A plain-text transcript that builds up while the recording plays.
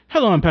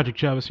Hello, I'm Patrick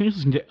Chavis, and you're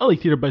listening to LA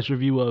Theater Bites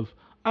review of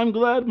I'm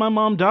Glad My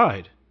Mom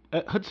Died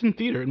at Hudson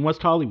Theater in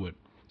West Hollywood,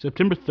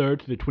 September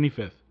 3rd to the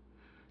 25th,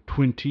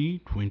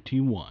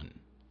 2021.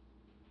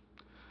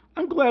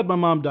 I'm Glad My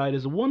Mom Died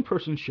is a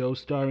one-person show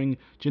starring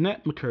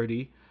Jeanette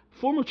McCurdy,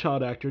 former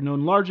child actor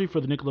known largely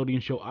for the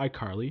Nickelodeon show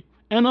iCarly,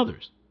 and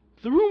others.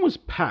 The room was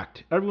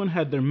packed, everyone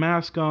had their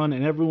mask on,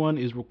 and everyone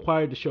is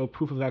required to show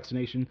proof of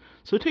vaccination,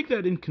 so take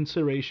that in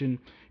consideration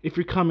if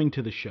you're coming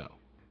to the show.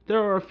 There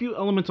are a few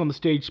elements on the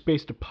stage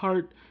spaced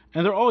apart,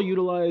 and they're all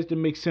utilized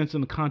and make sense in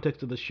the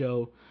context of the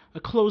show. A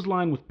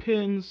clothesline with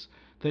pins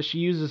that she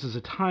uses as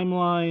a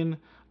timeline,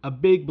 a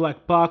big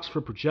black box for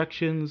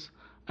projections,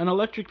 an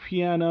electric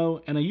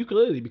piano, and a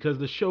ukulele because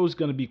the show's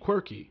going to be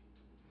quirky.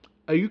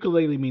 A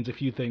ukulele means a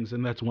few things,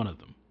 and that's one of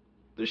them.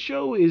 The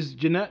show is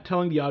Jeanette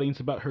telling the audience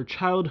about her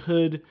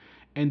childhood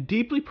and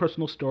deeply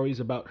personal stories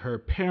about her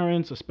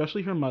parents,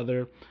 especially her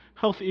mother,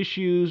 health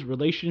issues,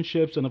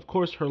 relationships, and of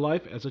course her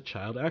life as a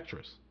child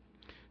actress.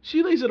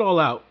 She lays it all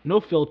out, no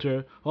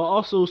filter, while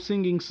also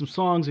singing some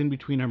songs in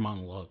between her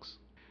monologues.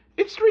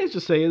 It's strange to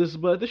say this,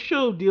 but the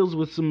show deals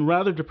with some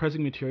rather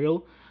depressing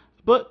material,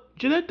 but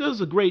Jeanette does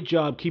a great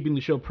job keeping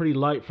the show pretty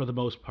light for the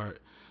most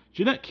part.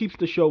 Jeanette keeps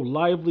the show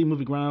lively,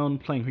 moving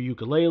around, playing her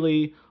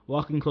ukulele,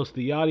 walking close to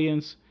the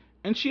audience,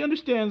 and she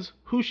understands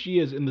who she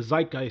is in the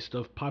zeitgeist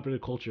of popular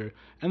culture,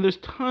 and there's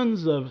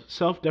tons of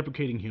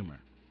self-deprecating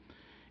humor.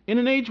 In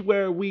an age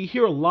where we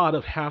hear a lot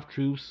of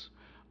half-truths,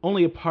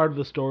 only a part of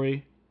the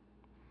story,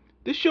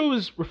 this show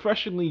is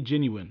refreshingly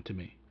genuine to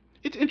me.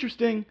 It's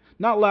interesting,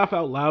 not laugh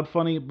out loud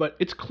funny, but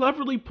it's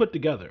cleverly put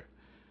together.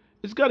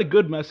 It's got a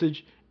good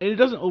message, and it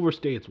doesn't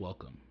overstay its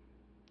welcome.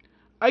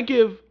 I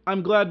give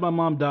I'm Glad My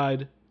Mom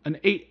Died an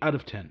 8 out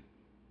of 10.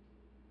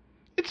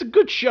 It's a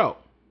good show.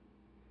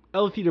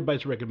 LA Theater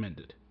Bites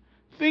recommended.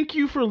 Thank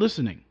you for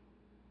listening.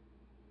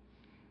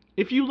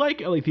 If you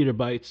like LA Theater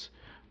Bites,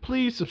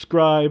 please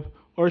subscribe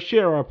or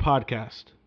share our podcast.